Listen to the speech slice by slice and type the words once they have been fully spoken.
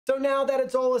So now that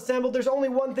it's all assembled, there's only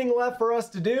one thing left for us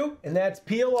to do, and that's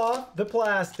peel off the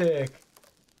plastic.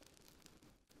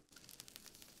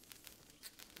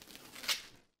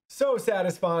 So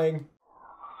satisfying.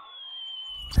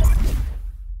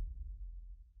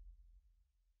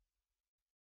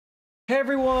 Hey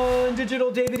everyone,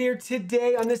 Digital David here.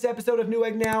 Today on this episode of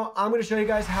Newegg Now, I'm going to show you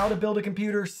guys how to build a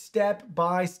computer step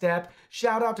by step.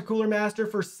 Shout out to Cooler Master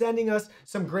for sending us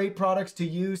some great products to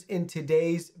use in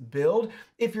today's build.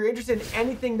 If you're interested in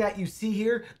anything that you see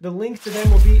here, the links to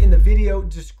them will be in the video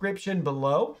description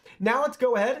below. Now let's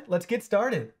go ahead, let's get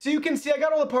started. So you can see I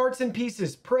got all the parts and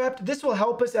pieces prepped. This will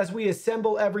help us as we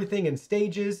assemble everything in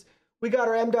stages. We got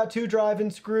our M.2 drive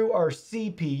and screw, our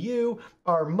CPU,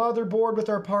 our motherboard with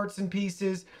our parts and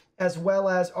pieces, as well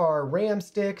as our RAM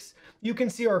sticks. You can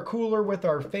see our cooler with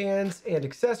our fans and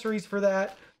accessories for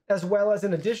that, as well as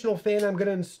an additional fan I'm going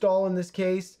to install in this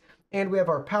case. And we have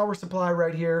our power supply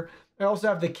right here. I also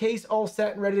have the case all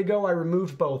set and ready to go. I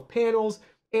removed both panels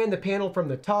and the panel from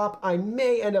the top. I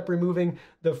may end up removing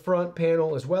the front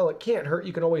panel as well. It can't hurt.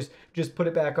 You can always just put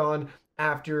it back on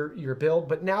after your build.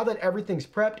 But now that everything's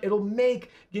prepped, it'll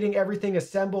make getting everything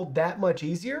assembled that much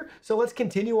easier. So let's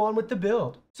continue on with the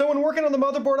build. So when working on the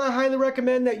motherboard, I highly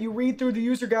recommend that you read through the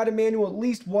user guided manual at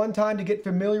least one time to get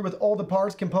familiar with all the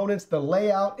parts, components, the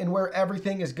layout, and where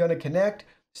everything is going to connect.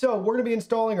 So we're going to be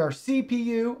installing our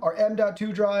CPU, our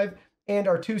M.2 drive, and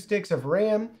our 2 sticks of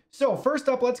RAM. So first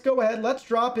up, let's go ahead. Let's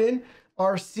drop in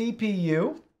our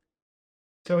CPU.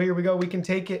 So here we go. We can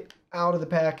take it out of the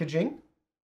packaging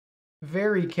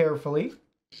very carefully.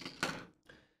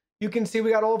 You can see we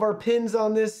got all of our pins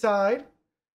on this side.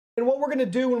 And what we're going to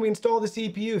do when we install the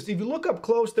CPU, so if you look up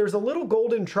close, there's a little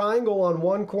golden triangle on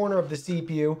one corner of the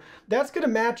CPU. That's going to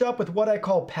match up with what I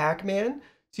call Pac-Man.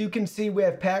 So you can see we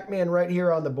have Pac-Man right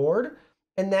here on the board.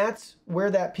 And that's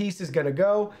where that piece is going to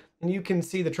go. And you can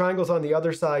see the triangles on the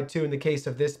other side too in the case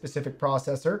of this specific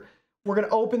processor. We're going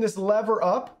to open this lever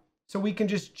up so we can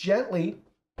just gently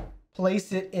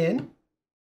place it in.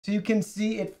 So you can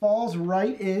see it falls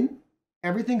right in.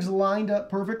 Everything's lined up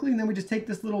perfectly. And then we just take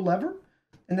this little lever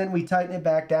and then we tighten it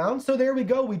back down. So there we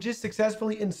go. We just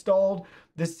successfully installed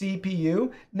the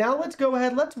CPU. Now let's go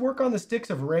ahead. Let's work on the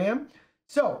sticks of RAM.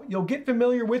 So you'll get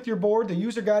familiar with your board. The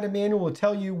user guided manual will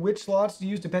tell you which slots to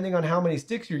use depending on how many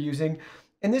sticks you're using.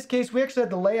 In this case, we actually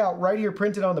had the layout right here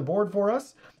printed on the board for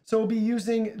us. So we'll be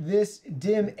using this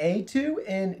DIM A2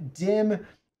 and DIM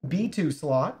B2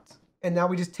 slots. And now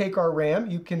we just take our RAM.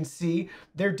 You can see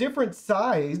they're different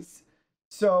sizes.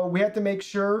 So we have to make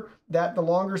sure that the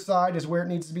longer side is where it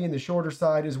needs to be and the shorter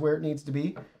side is where it needs to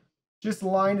be. Just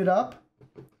line it up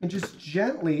and just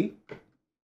gently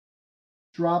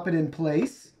drop it in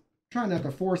place. Try not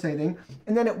to force anything.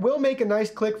 And then it will make a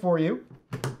nice click for you.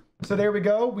 So there we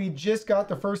go. We just got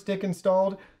the first stick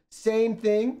installed. Same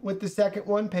thing with the second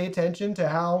one. Pay attention to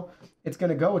how it's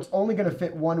going to go. It's only going to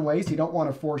fit one way, so you don't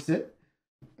want to force it.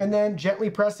 And then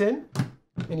gently press in,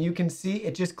 and you can see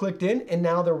it just clicked in, and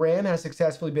now the RAM has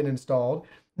successfully been installed.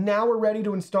 Now we're ready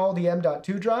to install the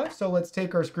M.2 drive. So let's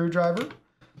take our screwdriver.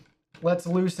 Let's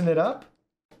loosen it up.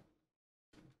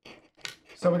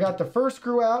 So we got the first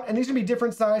screw out, and these are going to be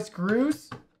different size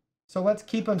screws. So let's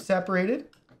keep them separated.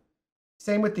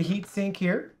 Same with the heat sink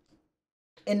here.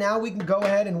 And now we can go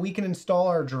ahead and we can install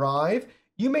our drive.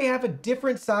 You may have a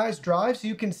different size drive, so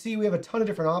you can see we have a ton of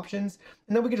different options.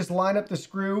 And then we can just line up the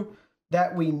screw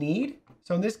that we need.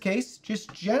 So in this case,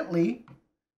 just gently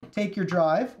take your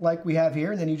drive like we have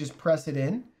here, and then you just press it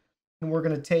in. And we're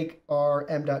going to take our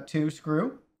M.2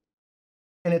 screw.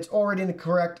 And it's already in the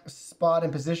correct spot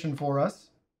and position for us.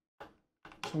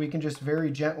 So we can just very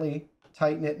gently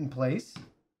tighten it in place.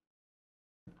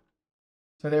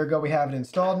 So there we go, we have it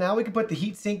installed. Now we can put the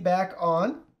heatsink back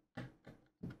on.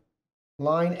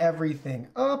 Line everything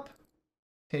up.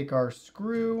 Take our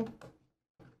screw.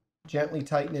 Gently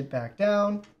tighten it back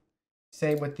down.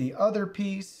 Same with the other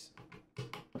piece.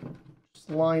 Just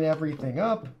line everything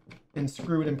up and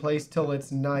screw it in place till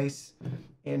it's nice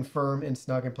and firm and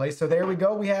snug in place. So there we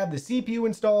go. We have the CPU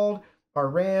installed, our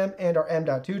RAM, and our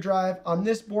M.2 drive. On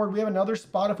this board, we have another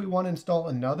spot if we want to install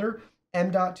another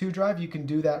M.2 drive. You can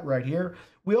do that right here.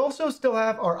 We also still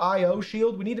have our I/O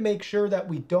shield. We need to make sure that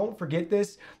we don't forget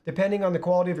this. Depending on the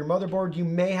quality of your motherboard, you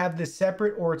may have this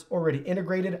separate or it's already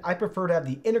integrated. I prefer to have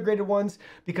the integrated ones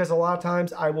because a lot of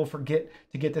times I will forget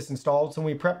to get this installed. So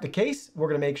when we prep the case, we're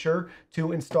going to make sure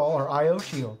to install our I/O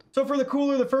shield. So for the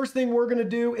cooler, the first thing we're going to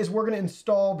do is we're going to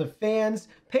install the fans.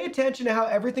 Pay attention to how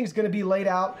everything's going to be laid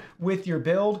out with your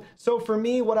build. So for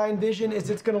me, what I envision is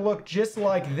it's going to look just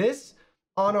like this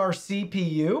on our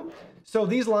CPU. So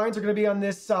these lines are going to be on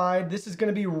this side. This is going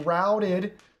to be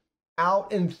routed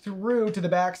out and through to the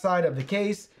back side of the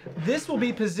case. This will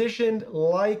be positioned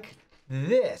like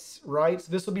this, right?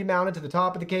 So this will be mounted to the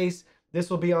top of the case. This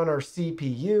will be on our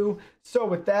CPU. So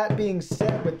with that being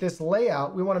said, with this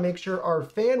layout, we want to make sure our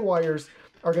fan wires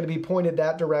are going to be pointed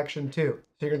that direction too.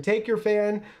 So you're going to take your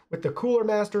fan with the Cooler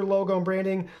Master logo and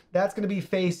branding. That's going to be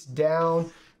face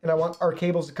down. And I want our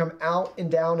cables to come out and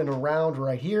down and around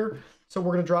right here. So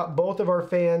we're going to drop both of our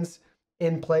fans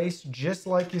in place, just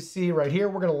like you see right here.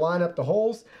 We're going to line up the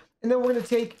holes. And then we're going to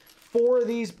take 4 of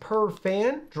these per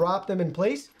fan, drop them in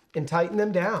place, and tighten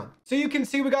them down. So you can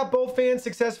see we got both fans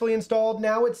successfully installed.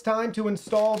 Now it's time to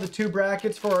install the 2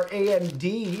 brackets for our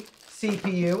AMD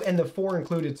CPU and the 4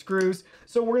 included screws.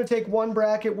 So we're going to take one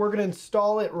bracket, we're going to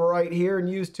install it right here and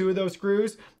use 2 of those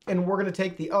screws. And we're going to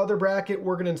take the other bracket,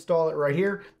 we're going to install it right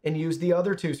here and use the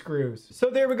other 2 screws. So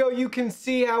there we go. You can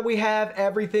see how we have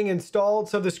everything installed.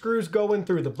 So the screws go in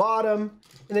through the bottom,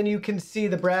 and then you can see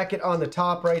the bracket on the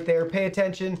top right there. Pay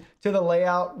attention to the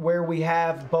layout where we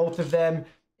have both of them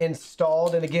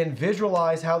installed. And again,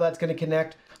 visualize how that's going to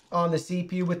connect on the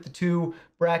CPU with the 2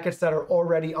 brackets that are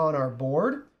already on our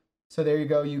board. So there you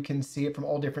go. You can see it from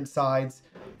all different sides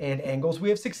and angles. We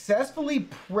have successfully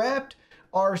prepped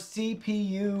our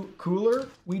CPU cooler.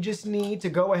 We just need to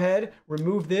go ahead,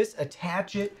 remove this,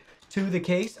 attach it to the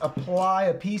case, apply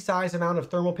a pea-sized amount of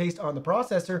thermal paste on the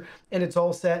processor, and it's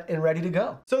all set and ready to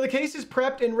go. So the case is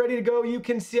prepped and ready to go. You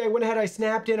can see I went ahead, I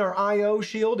snapped in our IO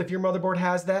shield. If your motherboard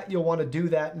has that, you'll want to do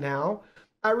that now.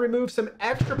 I removed some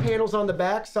extra panels on the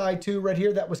back side too, right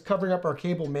here, that was covering up our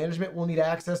cable management. We'll need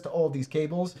access to all of these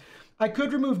cables. I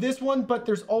could remove this one, but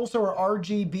there's also our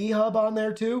RGB hub on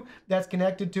there too that's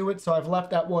connected to it. So I've left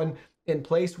that one in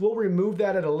place. We'll remove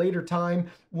that at a later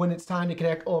time when it's time to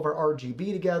connect all of our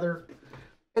RGB together.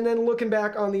 And then looking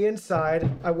back on the inside,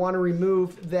 I want to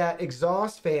remove that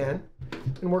exhaust fan,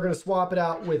 and we're going to swap it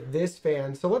out with this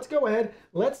fan. So let's go ahead.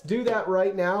 Let's do that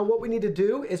right now. What we need to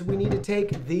do is we need to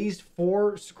take these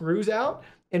 4 screws out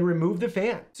and remove the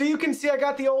fan. So you can see I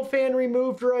got the old fan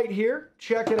removed right here.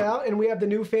 Check it out. And we have the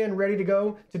new fan ready to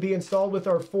go to be installed with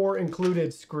our 4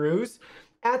 included screws.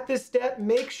 At this step,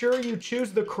 make sure you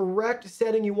choose the correct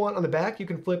setting you want on the back. You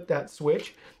can flip that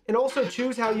switch. And also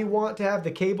choose how you want to have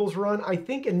the cables run. I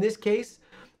think in this case,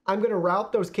 I'm going to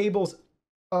route those cables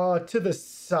to the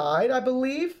side, I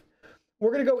believe.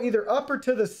 We're going to go either up or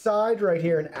to the side right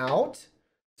here and out,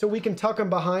 so we can tuck them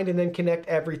behind and then connect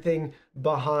everything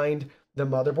behind the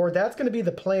motherboard. That's going to be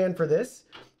the plan for this.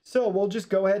 So we'll just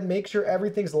go ahead and make sure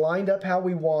everything's lined up how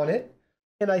we want it.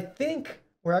 And I think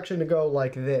we're actually going to go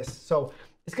like this. So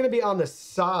it's going to be on the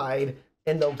side,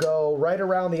 and they'll go right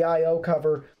around the IO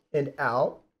cover and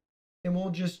out. And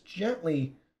we'll just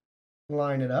gently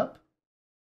line it up.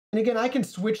 And again, I can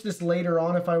switch this later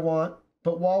on if I want,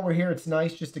 but while we're here, it's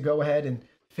nice just to go ahead and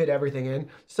fit everything in.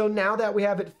 So now that we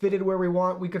have it fitted where we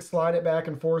want, we could slide it back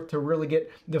and forth to really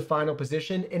get the final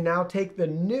position, and now take the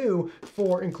new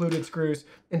 4 included screws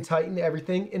and tighten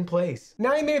everything in place.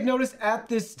 Now you may have noticed at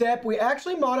this step, we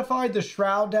actually modified the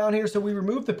shroud down here. So we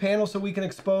removed the panel so we can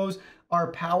expose our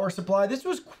power supply. This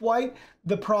was quite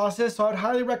the process. So I'd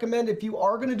highly recommend, if you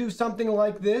are going to do something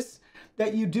like this,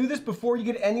 that you do this before you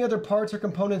get any other parts or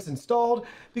components installed,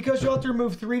 because you'll have to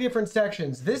remove 3 different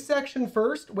sections. This section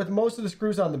first, with most of the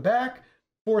screws on the back,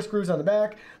 4 screws on the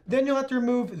back. Then you'll have to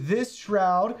remove this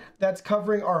shroud that's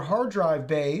covering our hard drive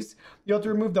bays. You'll have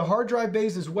to remove the hard drive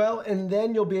bays as well, and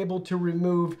then you'll be able to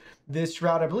remove this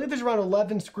shroud. I believe there's around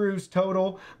 11 screws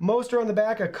total. Most are on the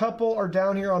back, a couple are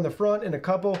down here on the front, and a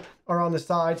couple are on the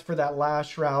sides for that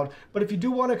last shroud. But if you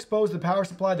do want to expose the power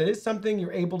supply, that is something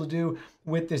you're able to do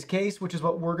with this case, which is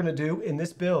what we're going to do in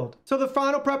this build. So the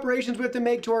final preparations we have to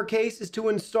make to our case is to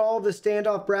install the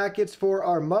standoff brackets for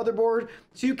our motherboard.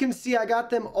 So you can see I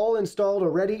got them all installed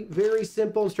already. Very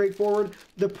simple and straightforward.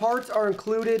 The parts are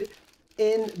included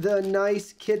in the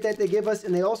nice kit that they give us,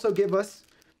 and they also give us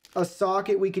a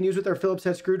socket we can use with our Phillips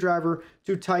head screwdriver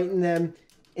to tighten them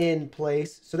in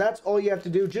place. So that's all you have to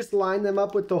do. Just line them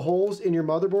up with the holes in your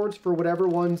motherboards for whatever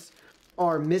ones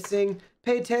are missing.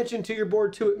 Pay attention to your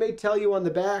board too. It may tell you on the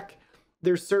back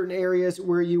there's certain areas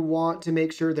where you want to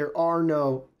make sure there are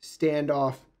no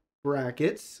standoff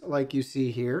brackets like you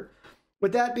see here.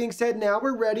 With that being said, now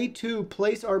we're ready to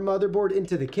place our motherboard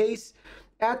into the case.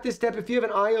 At this step, if you have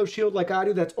an IO shield like I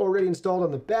do that's already installed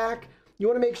on the back, you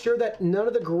want to make sure that none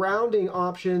of the grounding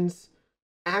options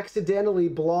accidentally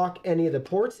block any of the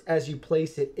ports as you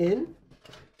place it in.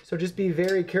 So just be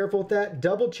very careful with that.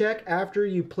 Double check after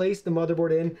you place the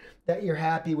motherboard in that you're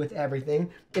happy with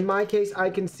everything. In my case, I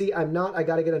can see I'm not. I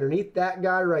got to get underneath that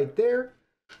guy right there.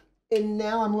 And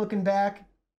now I'm looking back.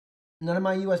 None of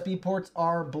my USB ports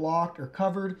are blocked or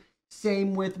covered.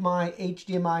 Same with my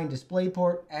HDMI and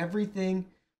DisplayPort. Everything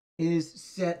is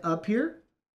set up here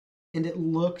and it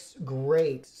looks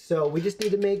great. So we just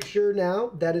need to make sure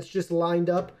now that it's just lined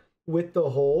up with the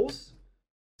holes.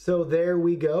 So there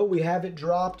we go. We have it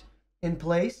dropped in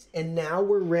place and now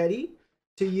we're ready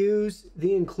to use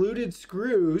the included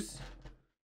screws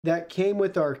that came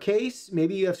with our case.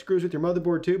 Maybe you have screws with your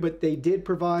motherboard too, but they did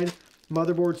provide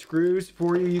motherboard screws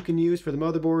for you. You can use for the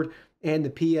motherboard and the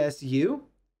PSU.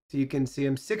 So you can see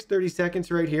them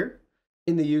 6/32 right here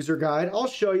in the user guide. I'll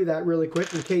show you that really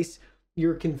quick in case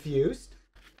you're confused.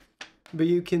 But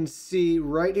you can see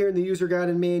right here in the user guide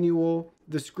and manual,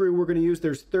 the screw we're going to use,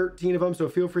 there's 13 of them, so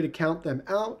feel free to count them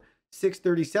out.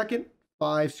 6/32,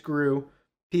 5 screw,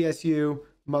 PSU,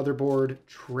 motherboard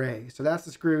tray. So that's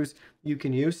the screws you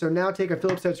can use. So now take a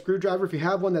Phillips head screwdriver. If you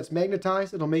have one that's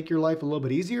magnetized, it'll make your life a little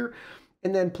bit easier.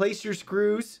 And then place your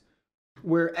screws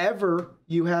wherever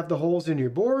you have the holes in your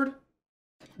board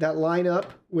that line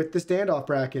up with the standoff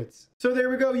brackets. So there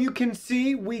we go. You can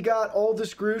see we got all the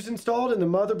screws installed and the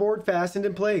motherboard fastened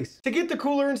in place. To get the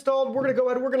cooler installed, we're going to go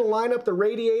ahead and we're going to line up the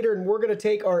radiator and we're going to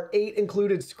take our 8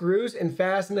 included screws and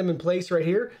fasten them in place right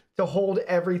here to hold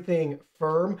everything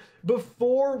firm.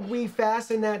 Before we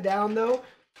fasten that down though,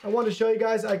 I want to show you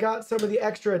guys, I got some of the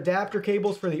extra adapter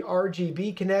cables for the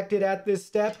RGB connected at this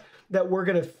step that we're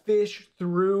going to fish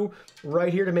through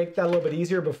right here to make that a little bit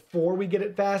easier before we get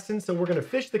it fastened. So we're going to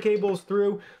fish the cables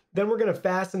through, then we're going to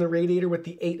fasten the radiator with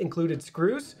the 8 included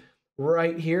screws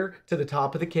right here to the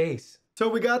top of the case. So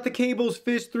we got the cables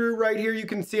fished through right here, you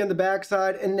can see on the back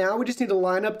side, and now we just need to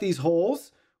line up these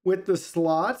holes with the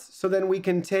slots so then we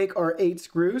can take our 8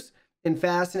 screws and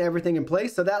fasten everything in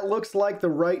place. So that looks like the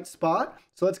right spot.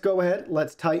 So let's go ahead,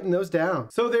 let's tighten those down.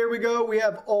 So there we go, we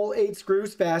have all 8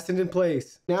 screws fastened in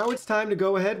place. Now it's time to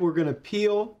go ahead, we're gonna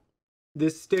peel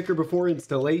this sticker before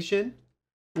installation.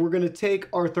 We're gonna take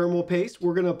our thermal paste,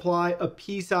 we're gonna apply a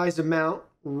pea-sized amount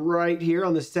right here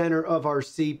on the center of our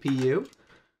CPU.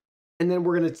 And then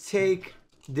we're gonna take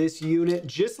this unit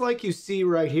just like you see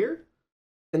right here.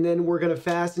 And then we're gonna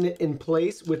fasten it in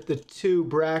place with the 2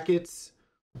 brackets,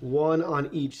 one on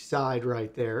each side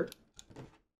right there.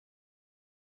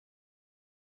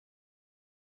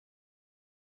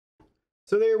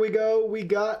 So there we go. We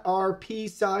got our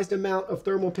pea-sized amount of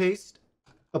thermal paste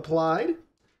applied.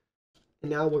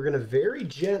 And now we're going to very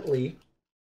gently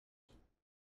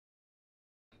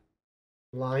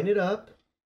line it up,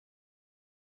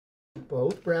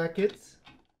 both brackets,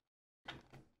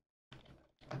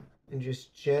 and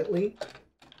just gently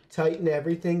tighten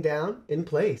everything down in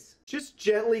place. Just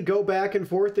gently go back and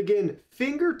forth. Again,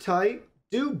 finger tight,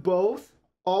 do both,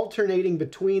 alternating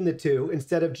between the two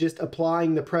instead of just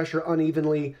applying the pressure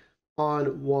unevenly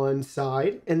on one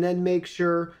side. And then make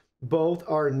sure both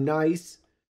are nice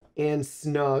and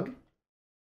snug.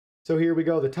 So here we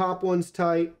go, the top one's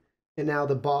tight, and now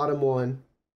the bottom one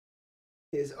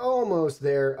is almost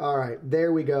there. All right,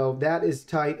 there we go. That is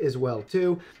tight as well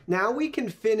too. Now we can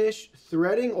finish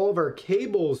threading all of our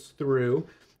cables through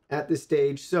at this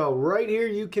stage. So right here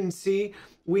you can see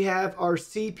we have our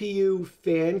CPU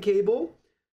fan cable.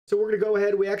 So we're gonna go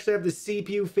ahead, we actually have the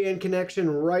CPU fan connection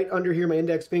right under here, my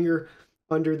index finger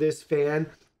under this fan.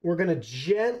 We're gonna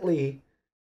gently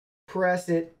press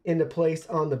it into place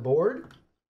on the board.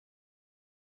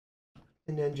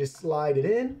 And then just slide it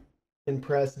in and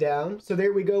press down. So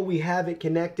there we go, we have it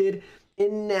connected.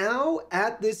 And now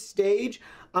at this stage,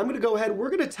 I'm gonna go ahead,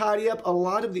 we're gonna tidy up a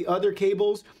lot of the other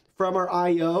cables from our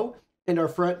IO and our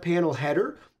front panel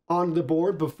header on the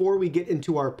board before we get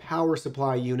into our power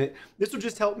supply unit. This will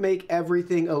just help make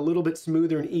everything a little bit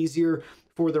smoother and easier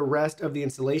for the rest of the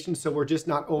installation, so we're just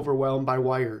not overwhelmed by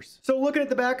wires. So looking at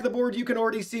the back of the board, you can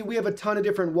already see we have a ton of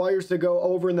different wires to go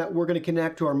over and that we're going to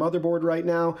connect to our motherboard right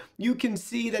now. You can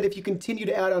see that if you continue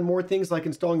to add on more things like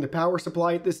installing the power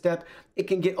supply at this step, it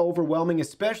can get overwhelming,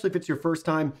 especially if it's your first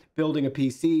time building a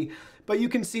PC. But you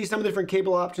can see some of the different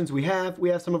cable options we have. We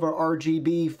have some of our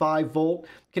RGB 5-volt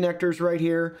connectors right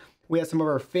here. We have some of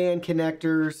our fan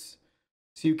connectors.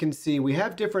 So you can see we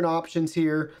have different options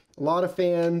here, a lot of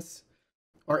fans.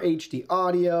 Our HD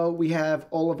audio, we have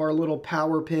all of our little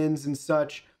power pins and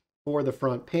such for the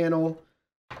front panel.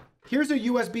 Here's a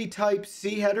USB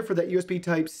Type-C header for that USB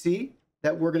Type-C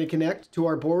that we're going to connect to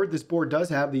our board. This board does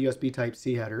have the USB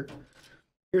Type-C header.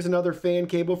 Here's another fan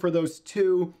cable for those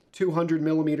two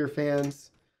 200mm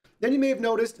fans. Then you may have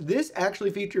noticed this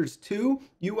actually features 2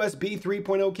 USB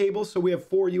 3.0 cables, so we have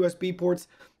 4 USB ports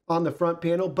on the front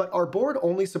panel, but our board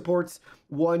only supports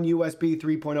 1 USB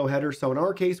 3.0 header. So in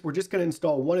our case, we're just going to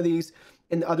install one of these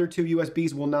and the other 2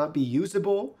 USBs will not be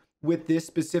usable with this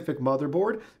specific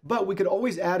motherboard, but we could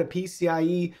always add a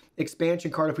PCIe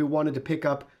expansion card if we wanted to pick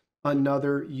up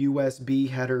another USB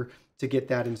header to get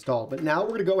that installed. But now we're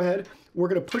going to go ahead, we're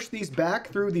going to push these back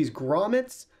through these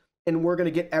grommets, and we're going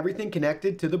to get everything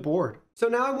connected to the board. So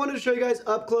now I wanted to show you guys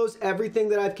up close everything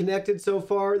that I've connected so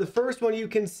far. The first one you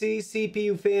can see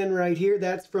CPU fan right here.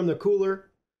 That's from the cooler.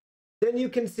 Then you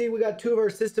can see we got two of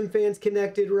our system fans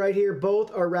connected right here.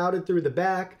 Both are routed through the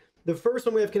back. The first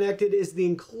one we have connected is the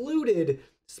included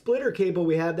splitter cable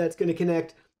we have that's going to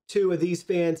connect two of these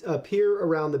fans up here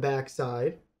around the back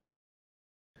side.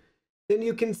 Then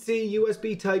you can see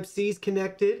USB Type-C's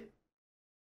connected.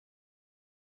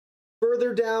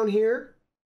 Further down here,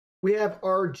 we have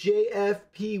our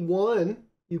JFP1,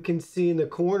 you can see in the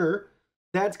corner.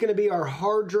 That's going to be our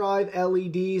hard drive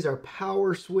LEDs, our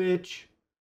power switch,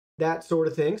 that sort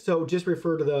of thing. So just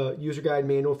refer to the user guide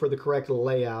manual for the correct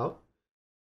layout.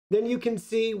 Then you can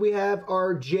see we have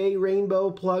our J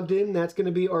Rainbow plugged in. That's going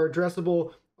to be our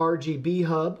addressable RGB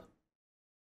hub.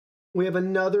 We have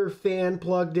another fan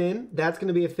plugged in. That's going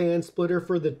to be a fan splitter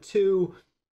for the two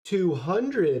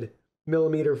 200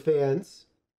 millimeter fans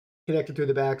connected through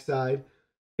the backside.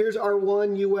 Here's our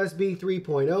one USB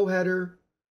 3.0 header.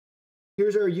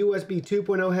 Here's our USB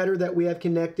 2.0 header that we have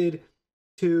connected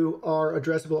to our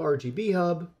addressable RGB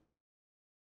hub.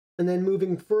 And then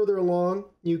moving further along,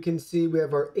 you can see we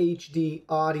have our HD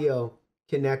audio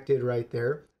connected right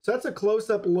there. So that's a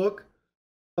close-up look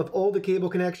of all the cable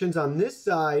connections on this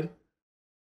side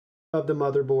of the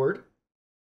motherboard.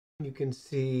 You can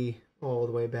see all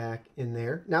the way back in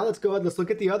there. Now let's go ahead and let's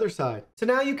look at the other side. So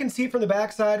now you can see from the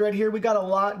back side right here, we got a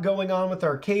lot going on with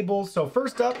our cables. So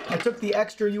first up, I took the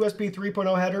extra USB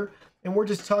 3.0 header and we're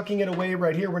just tucking it away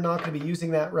right here. We're not going to be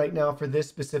using that right now for this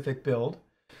specific build.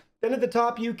 Then at the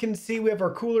top, you can see we have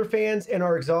our cooler fans and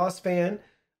our exhaust fan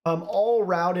all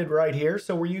routed right here.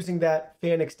 So we're using that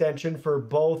fan extension for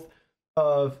both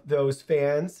of those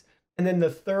fans. And then the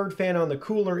third fan on the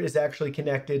cooler is actually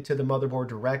connected to the motherboard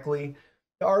directly.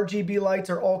 The RGB lights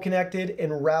are all connected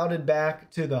and routed back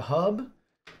to the hub,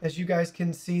 as you guys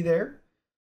can see there.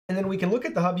 And then we can look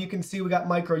at the hub. You can see we got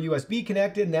micro USB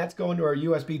connected, and that's going to our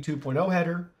USB 2.0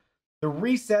 header. The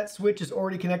reset switch is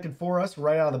already connected for us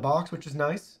right out of the box, which is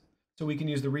nice. So we can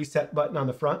use the reset button on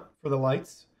the front for the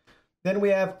lights. Then we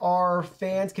have our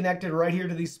fans connected right here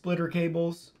to these splitter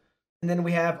cables. And then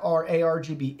we have our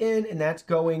ARGB in, and that's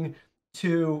going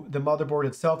to the motherboard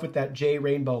itself with that J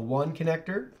Rainbow 1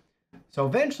 connector. So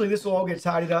eventually this will all get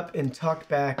tidied up and tucked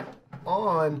back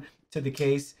on to the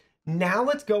case. Now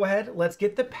let's go ahead, let's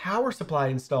get the power supply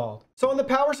installed. So on the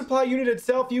power supply unit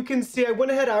itself, you can see I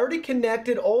went ahead, I already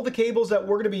connected all the cables that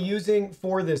we're gonna be using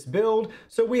for this build.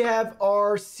 So we have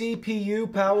our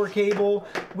CPU power cable,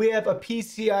 we have a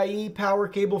PCIe power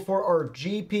cable for our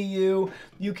GPU.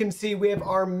 You can see we have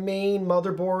our main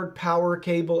motherboard power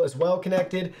cable as well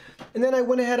connected. And then I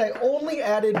went ahead, I only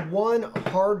added one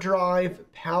hard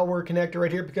drive power connector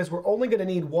right here because we're only gonna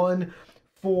need one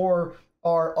for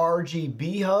our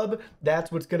RGB hub.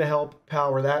 That's what's going to help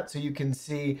power that. So you can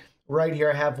see right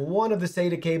here, I have one of the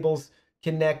SATA cables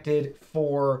connected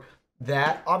for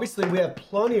that. Obviously, we have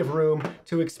plenty of room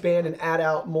to expand and add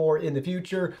out more in the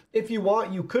future. If you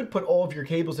want, you could put all of your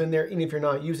cables in there, even if you're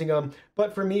not using them.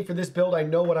 But for me, for this build, I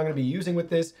know what I'm going to be using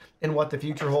with this and what the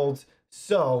future holds.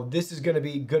 So this is going to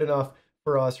be good enough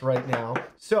for us right now.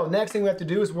 So next thing we have to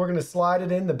do is we're going to slide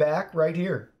it in the back right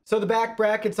here. So the back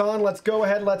bracket's on. Let's go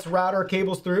ahead, let's route our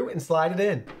cables through and slide it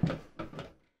in.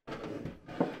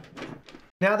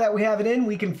 Now that we have it in,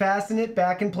 we can fasten it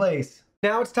back in place.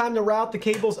 Now it's time to route the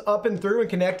cables up and through and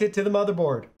connect it to the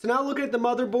motherboard. So now looking at the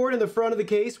motherboard in the front of the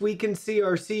case, we can see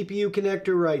our CPU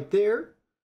connector right there.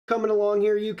 Coming along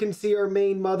here, you can see our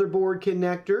main motherboard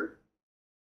connector.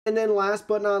 And then last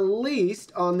but not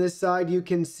least, on this side, you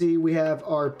can see we have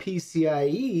our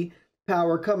PCIe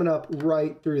power coming up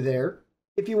right through there.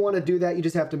 If you want to do that, you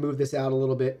just have to move this out a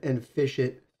little bit and fish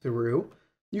it through.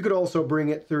 You could also bring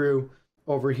it through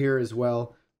over here as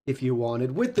well if you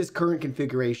wanted with this current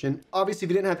configuration. Obviously,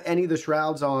 if you didn't have any of the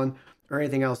shrouds on or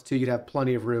anything else too, you'd have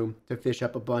plenty of room to fish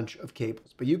up a bunch of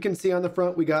cables. But you can see on the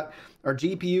front, we got our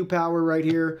GPU power right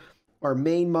here, our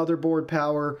main motherboard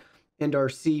power, and our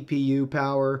CPU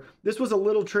power. This was a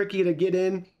little tricky to get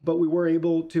in, but we were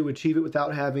able to achieve it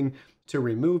without having to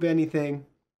remove anything.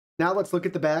 Now let's look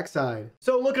at the backside.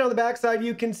 So looking on the backside,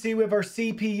 you can see we have our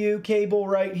CPU cable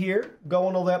right here,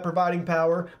 going all that, providing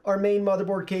power. Our main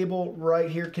motherboard cable right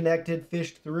here connected,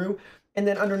 fished through. And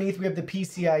then underneath we have the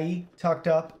PCIe tucked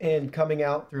up and coming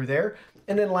out through there.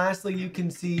 And then lastly, you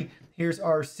can see here's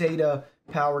our SATA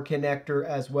power connector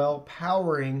as well,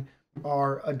 powering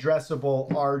our addressable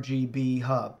RGB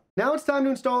hub. Now it's time to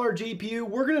install our GPU.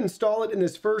 We're going to install it in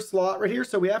this first slot right here.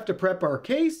 So we have to prep our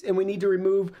case and we need to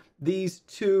remove these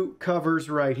two covers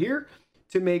right here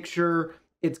to make sure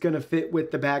it's going to fit with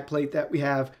the back plate that we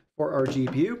have for our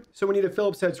GPU. So we need a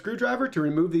Phillips head screwdriver to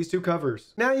remove these two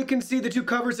covers. Now you can see the two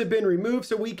covers have been removed,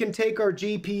 so we can take our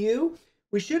GPU.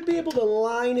 We should be able to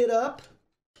line it up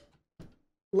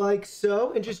like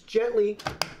so and just gently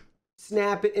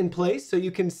snap it in place so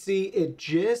you can see it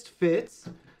just fits.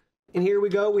 And here we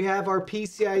go. We have our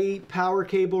PCIe power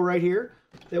cable right here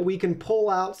that we can pull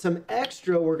out some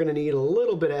extra. We're going to need a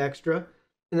little bit of extra,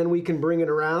 and then we can bring it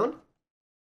around.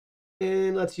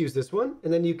 And let's use this one.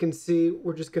 And then you can see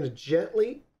we're just going to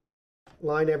gently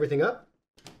line everything up,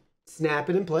 snap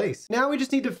it in place. Now we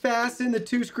just need to fasten the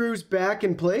two screws back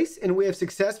in place, and we have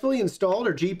successfully installed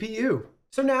our GPU.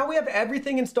 So now we have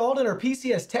everything installed and our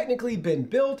PC has technically been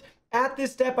built. At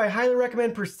this step, I highly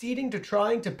recommend proceeding to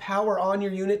trying to power on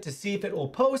your unit to see if it will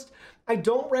post. I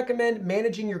don't recommend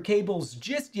managing your cables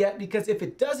just yet, because if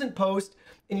it doesn't post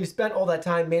and you spent all that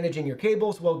time managing your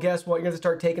cables, well, guess what? You're going to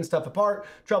start taking stuff apart,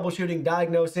 troubleshooting,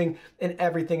 diagnosing, and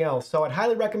everything else. So I'd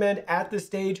highly recommend at this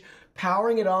stage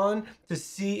powering it on to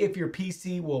see if your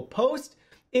PC will post.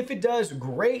 If it does,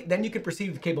 great, then you can proceed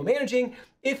with cable managing.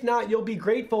 If not, you'll be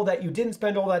grateful that you didn't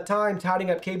spend all that time tidying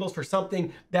up cables for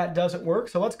something that doesn't work.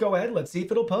 So let's go ahead, let's see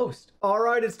if it'll post. All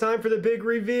right, it's time for the big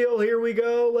reveal. Here we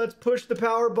go. Let's push the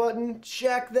power button.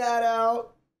 Check that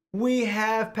out. We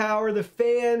have power. The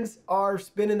fans are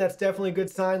spinning. That's definitely a good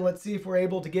sign. Let's see if we're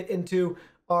able to get into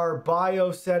our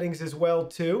BIOS settings as well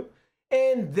too.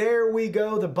 And there we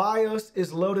go. The BIOS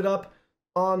is loaded up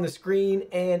on the screen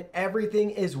and everything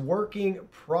is working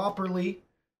properly.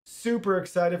 Super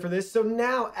excited for this. So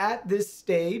now at this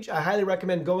stage, I highly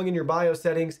recommend going in your BIOS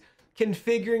settings,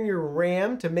 configuring your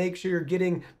RAM to make sure you're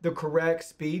getting the correct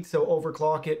speed. So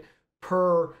overclock it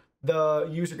per the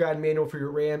user guide manual for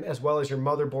your RAM, as well as your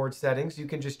motherboard settings. You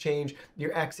can just change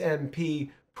your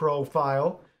XMP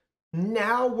profile.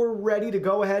 Now we're ready to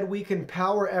go ahead. We can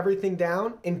power everything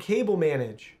down and cable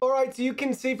manage. All right, so you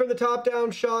can see from the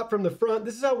top-down shot from the front,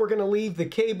 this is how we're gonna leave the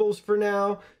cables for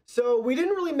now. So we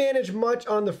didn't really manage much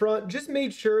on the front, just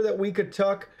made sure that we could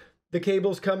tuck the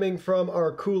cables coming from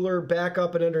our cooler back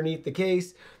up and underneath the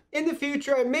case. In the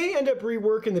future, I may end up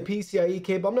reworking the PCIe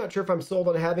cable. I'm not sure if I'm sold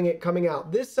on having it coming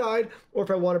out this side or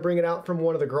if I want to bring it out from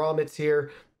one of the grommets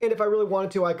here. And if I really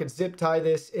wanted to, I could zip tie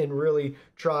this and really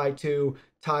try to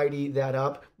tidy that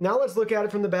up. Now let's look at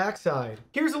it from the back side.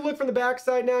 Here's a look from the back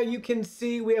side now. You can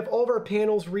see we have all of our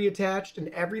panels reattached and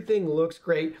everything looks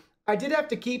great. I did have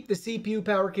to keep the CPU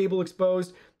power cable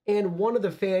exposed and one of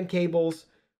the fan cables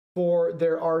for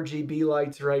their RGB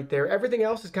lights right there. Everything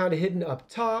else is kind of hidden up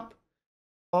top,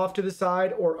 off to the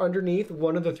side, or underneath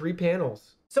one of the three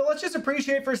panels. So let's just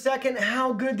appreciate for a second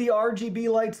how good the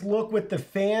RGB lights look with the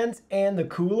fans and the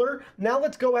cooler. Now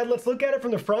let's go ahead, let's look at it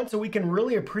from the front so we can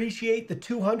really appreciate the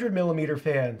 200mm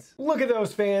fans. Look at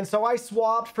those fans. So I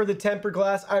swapped for the tempered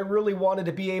glass. I really wanted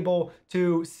to be able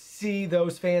to see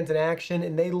those fans in action,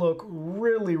 and they look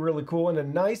really, really cool, and a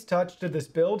nice touch to this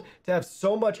build to have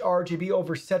so much RGB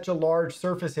over such a large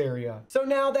surface area. So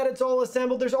now that it's all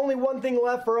assembled, there's only one thing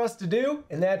left for us to do,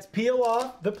 and that's peel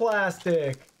off the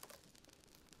plastic.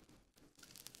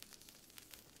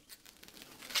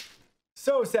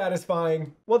 So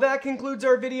satisfying. Well, that concludes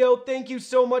our video. Thank you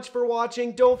so much for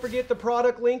watching. Don't forget the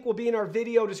product link will be in our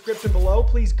video description below.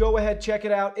 Please go ahead, check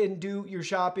it out, and do your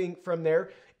shopping from there.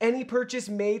 Any purchase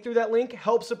made through that link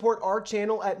helps support our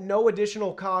channel at no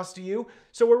additional cost to you.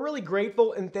 So we're really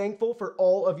grateful and thankful for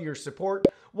all of your support.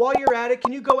 While you're at it,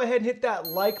 can you go ahead and hit that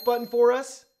like button for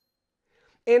us?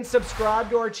 And subscribe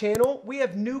to our channel. We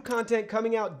have new content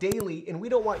coming out daily, and we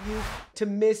don't want you to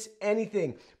miss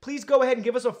anything. Please go ahead and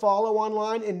give us a follow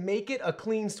online and make it a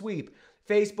clean sweep.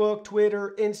 Facebook,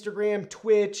 Twitter, Instagram,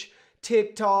 Twitch,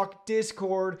 TikTok,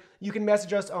 Discord. You can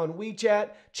message us on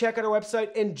WeChat, check out our website,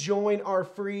 and join our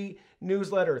free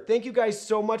newsletter. Thank you guys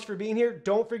so much for being here.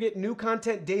 Don't forget new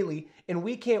content daily, and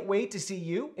we can't wait to see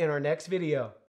you in our next video.